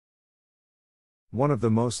One of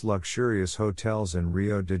the most luxurious hotels in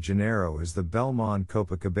Rio de Janeiro is the Belmond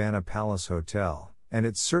Copacabana Palace Hotel, and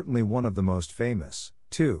it's certainly one of the most famous,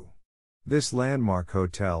 too. This landmark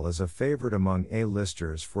hotel is a favorite among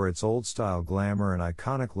A-listers for its old-style glamour and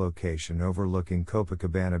iconic location overlooking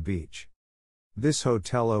Copacabana Beach. This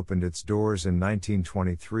hotel opened its doors in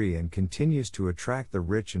 1923 and continues to attract the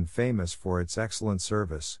rich and famous for its excellent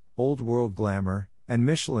service, old-world glamour, and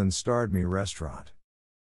Michelin-starred Mee Restaurant.